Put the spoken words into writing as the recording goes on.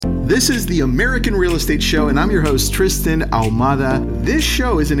This is the American Real Estate Show, and I'm your host, Tristan Ahumada. This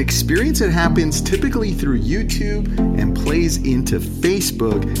show is an experience that happens typically through YouTube and plays into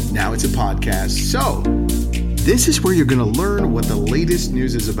Facebook. Now it's a podcast. So, this is where you're going to learn what the latest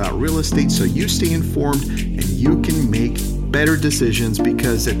news is about real estate so you stay informed and you can make better decisions,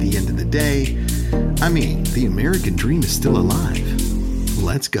 because at the end of the day, the American dream is still alive.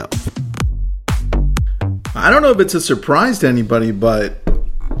 Let's go. I don't know if it's a surprise to anybody, but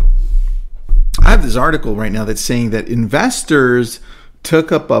I have this article right now that's saying that investors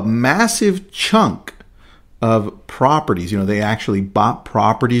took up a massive chunk of properties. They actually bought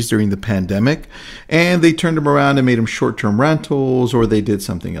properties during the pandemic and they turned them around and made them short-term rentals, or they did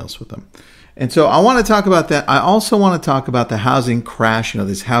something else with them. And so I want to talk about that. I also want to talk about the housing crash,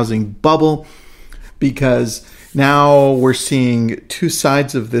 this housing bubble, because now we're seeing two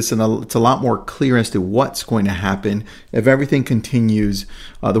sides of this, and it's a lot more clear as to what's going to happen if everything continues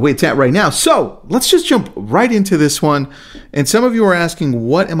the way it's at right now. So let's just jump right into this one. And some of you are asking,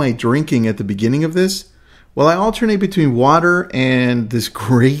 what am I drinking at the beginning of this? Well, I alternate between water and this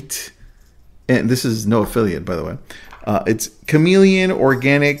great, and this is no affiliate, by the way. It's Chameleon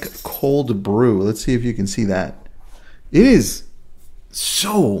Organic Cold Brew. Let's see if you can see that. It is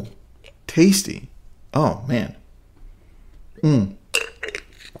so tasty. Oh, man.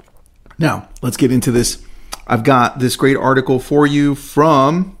 Now, let's get into this. I've got this great article for you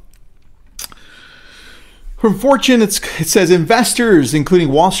from Fortune. It says investors, including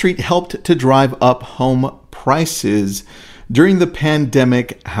Wall Street, helped to drive up home prices during the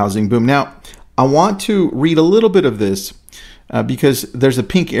pandemic housing boom. Now, I want to read a little bit of this because there's a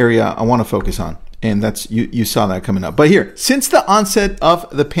pink area I want to focus on, and that's you saw that coming up. But here, since the onset of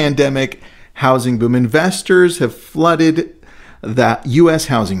the pandemic housing boom, investors have flooded the U.S.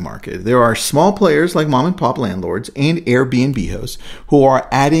 housing market. There are small players like mom and pop landlords and Airbnb hosts who are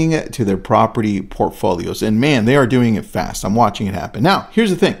adding to their property portfolios. And man, they are doing it fast. I'm watching it happen. Now, here's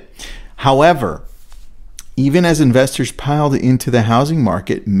the thing. However, even as investors piled into the housing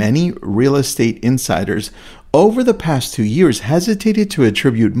market, many real estate insiders over the past 2 years hesitated to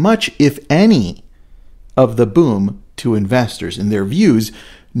attribute much, if any, of the boom to investors. In their views,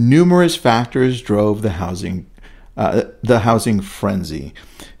 numerous factors drove the housing frenzy.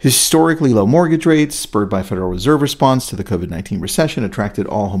 Historically low mortgage rates, spurred by Federal Reserve response to the COVID-19 recession, attracted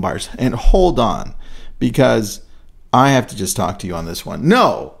all home buyers. And hold on, because I have to just talk to you on this one.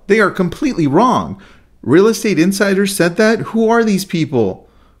 No, they are completely wrong. Real estate insiders said that? Who are these people?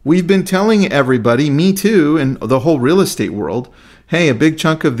 We've been telling everybody, me too, and the whole real estate world, hey, a big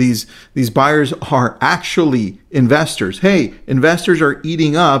chunk of these buyers are actually investors. Hey, investors are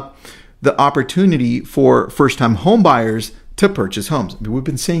eating up the opportunity for first-time home buyers to purchase homes. We've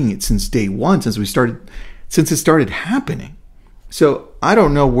been saying it since day one, since it started happening. So I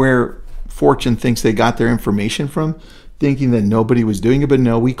don't know where Fortune thinks they got their information from, thinking that nobody was doing it, but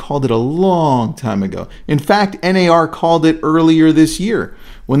no, we called it a long time ago. In fact, NAR called it earlier this year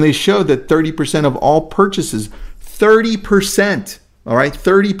when they showed that 30% of all purchases, 30%, all right,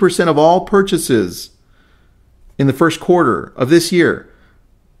 30% of all purchases in the first quarter of this year,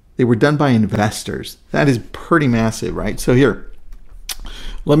 they were done by investors. That is pretty massive, right? So here,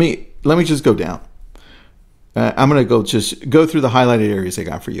 let me just go down. I'm going to go through the highlighted areas I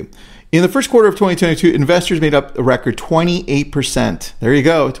got for you. In the first quarter of 2022, investors made up a record 28%. There you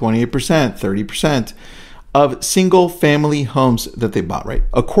go, 28%, 30% of single-family homes that they bought, right?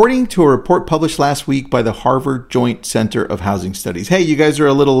 According to a report published last week by the Harvard Joint Center of Housing Studies. Hey, you guys are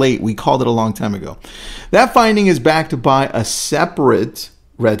a little late. We called it a long time ago. That finding is backed by a separate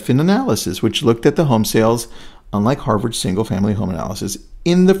Redfin analysis, which looked at the home sales, unlike Harvard's single-family home analysis.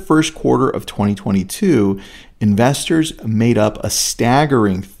 In the first quarter of 2022, investors made up a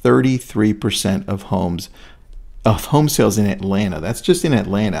staggering 33% of home sales in Atlanta. That's just in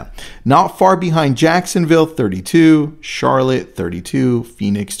Atlanta. Not far behind Jacksonville, 32, Charlotte, 32,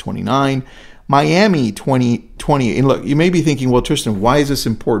 Phoenix, 29, Miami, 20. And look, you may be thinking, well, Tristan, why is this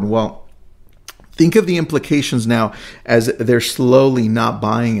important? Well, think of the implications now as they're slowly not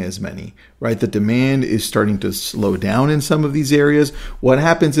buying as many, right? The demand is starting to slow down in some of these areas. What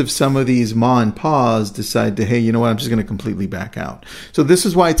happens if some of these ma and pa's decide to, hey, you know what, I'm just going to completely back out? So this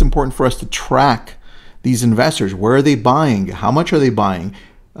is why it's important for us to track these investors. Where are they buying? How much are they buying?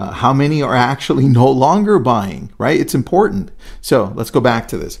 How many are actually no longer buying, right? It's important. So let's go back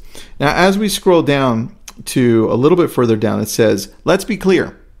to this. Now, as we scroll down to a little bit further down, it says, let's be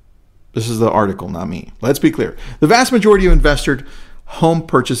clear. This is the article, not me. Let's be clear. The vast majority of investor home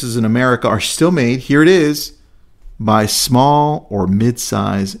purchases in America are still made, here it is, by small or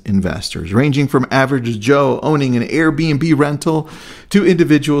mid-size investors, ranging from average Joe owning an Airbnb rental to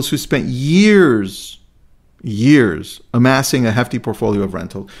individuals who spent years amassing a hefty portfolio of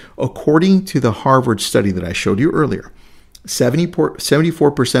rental. According to the Harvard study that I showed you earlier,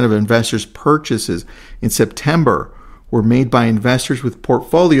 74% of investors' purchases in September were made by investors with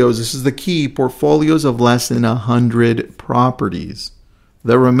portfolios, this is the key, portfolios of less than 100 properties.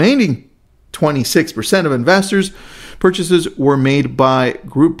 The remaining 26% of investors' purchases were made by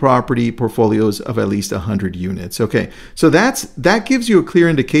group property portfolios of at least 100 units. Okay, so that gives you a clear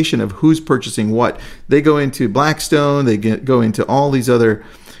indication of who's purchasing what. They go into Blackstone, they go into all these other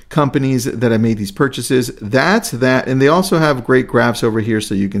companies that have made these purchases. That's that. And they also have great graphs over here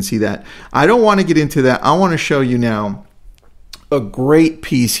so you can see that. I don't want to get into that. I want to show you now a great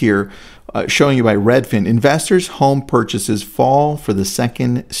piece here showing you by Redfin. Investors' home purchases fall for the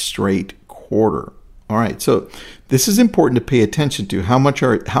second straight quarter. All right, so this is important to pay attention to. How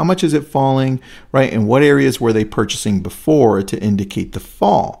much is it falling, right? And what areas were they purchasing before to indicate the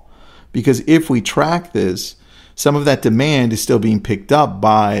fall? Because if we track this, some of that demand is still being picked up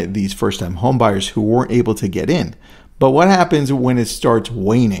by these first-time home buyers who weren't able to get in. But what happens when it starts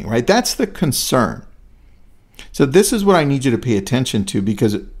waning, right? That's the concern. So this is what I need you to pay attention to,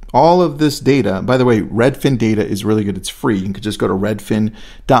 because all of this data, by the way, Redfin data is really good. It's free. You can just go to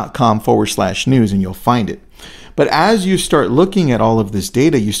redfin.com/news and you'll find it. But as you start looking at all of this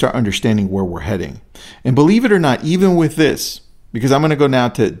data, you start understanding where we're heading. And believe it or not, even with this, because I'm going to go now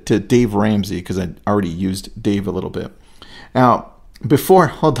to Dave Ramsey, because I already used Dave a little bit. Now, before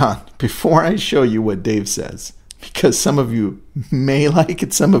I show you what Dave says, because some of you may like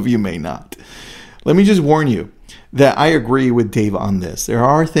it, some of you may not. Let me just warn you that I agree with Dave on this. There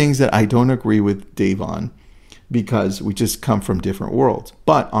are things that I don't agree with Dave on because we just come from different worlds.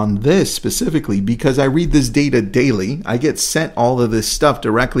 But on this specifically, because I read this data daily, I get sent all of this stuff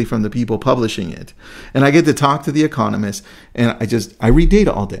directly from the people publishing it. And I get to talk to the economists, and I read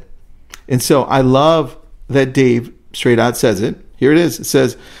data all day. And so I love that Dave straight out says it. Here it is. It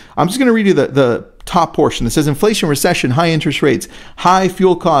says, I'm just going to read you the top portion. It says inflation, recession, high interest rates, high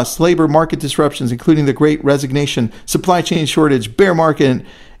fuel costs, labor market disruptions, including the great resignation, supply chain shortage, bear market,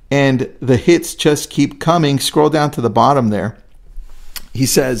 and the hits just keep coming. Scroll down to the bottom there. He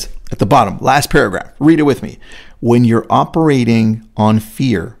says at the bottom, last paragraph, read it with me. When you're operating on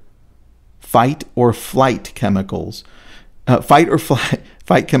fear, fight or flight chemicals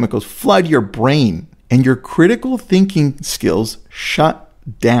flood your brain and your critical thinking skills shut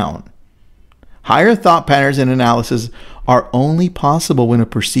down. Higher thought patterns and analysis are only possible when a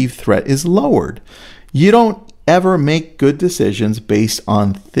perceived threat is lowered. You don't ever make good decisions based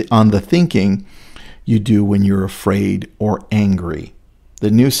on the thinking you do when you're afraid or angry.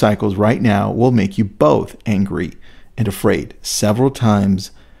 The news cycles right now will make you both angry and afraid several times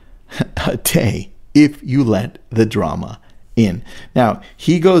a day if you let the drama in. Now,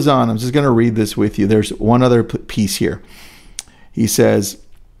 he goes on. I'm just going to read this with you. There's one other piece here. He says,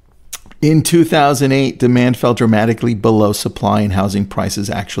 in 2008, demand fell dramatically below supply and housing prices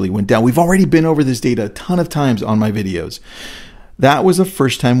actually went down. We've already been over this data a ton of times on my videos. That was the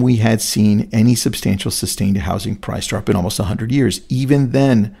first time we had seen any substantial sustained housing price drop in almost 100 years. Even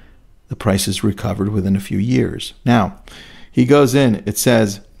then, the prices recovered within a few years. Now, he goes in, it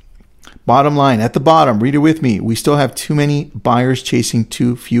says, bottom line, at the bottom, read it with me. We still have too many buyers chasing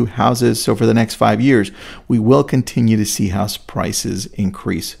too few houses. So for the next 5 years, we will continue to see house prices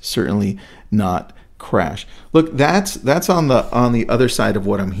increase, certainly not crash. Look, that's on the other side of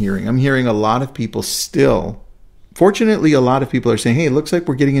what I'm hearing. I'm hearing a lot of people still, fortunately, a lot of people are saying, hey, it looks like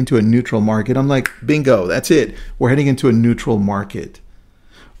we're getting into a neutral market. I'm like, bingo, that's it. We're heading into a neutral market.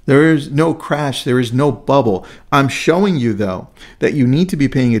 There is no crash. There is no bubble. I'm showing you, though, that you need to be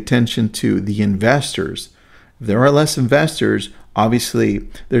paying attention to the investors. If there are less investors, obviously,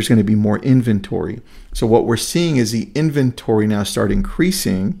 there's going to be more inventory. So what we're seeing is the inventory now start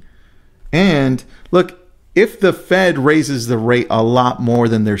increasing. And look, if the Fed raises the rate a lot more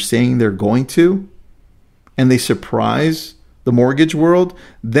than they're saying they're going to, and they surprise the mortgage world,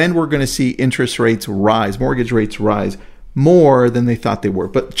 then we're going to see interest rates rise, mortgage rates rise more than they thought they were.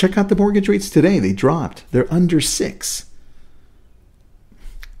 But check out the mortgage rates today. They dropped. They're under 6.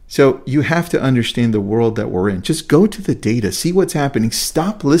 So you have to understand the world that we're in. Just go to the data, see what's happening.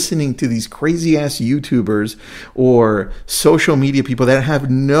 Stop listening to these crazy ass YouTubers or social media people that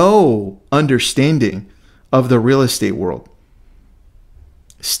have no understanding of the real estate world.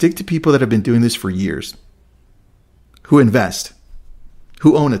 Stick to people that have been doing this for years, who invest,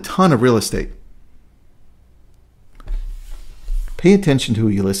 who own a ton of real estate. Pay attention to who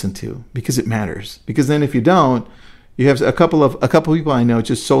you listen to, because it matters. Because then if you don't, You have a couple of people I know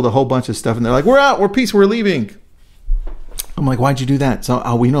just sold a whole bunch of stuff, and they're like, "We're out. We're peace. We're leaving." I'm like, "Why'd you do that?"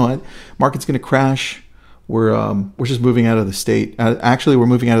 So, we know it. Market's going to crash. We're just moving out of the state. Actually, we're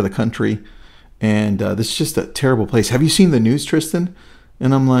moving out of the country, and this is just a terrible place. Have you seen the news, Tristan?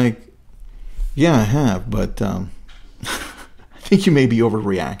 And I'm like, "Yeah, I have, but I think you may be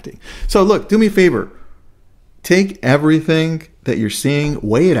overreacting." So, look, do me a favor. Take everything that you're seeing,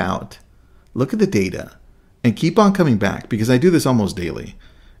 weigh it out, look at the data, and keep on coming back, because I do this almost daily.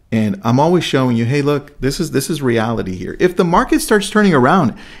 And I'm always showing you, hey, look, this is reality here. If the market starts turning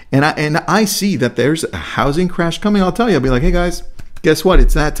around and I see that there's a housing crash coming, I'll tell you, I'll be like, hey guys, guess what?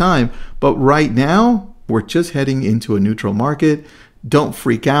 It's that time. But right now, we're just heading into a neutral market. Don't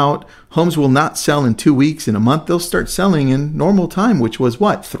freak out. Homes will not sell in 2 weeks, in a month. They'll start selling in normal time, which was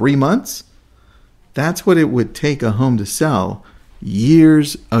what, 3 months? That's what it would take a home to sell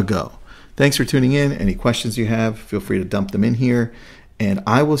years ago. Thanks for tuning in. Any questions you have, feel free to dump them in here. And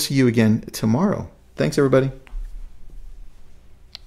I will see you again tomorrow. Thanks, everybody.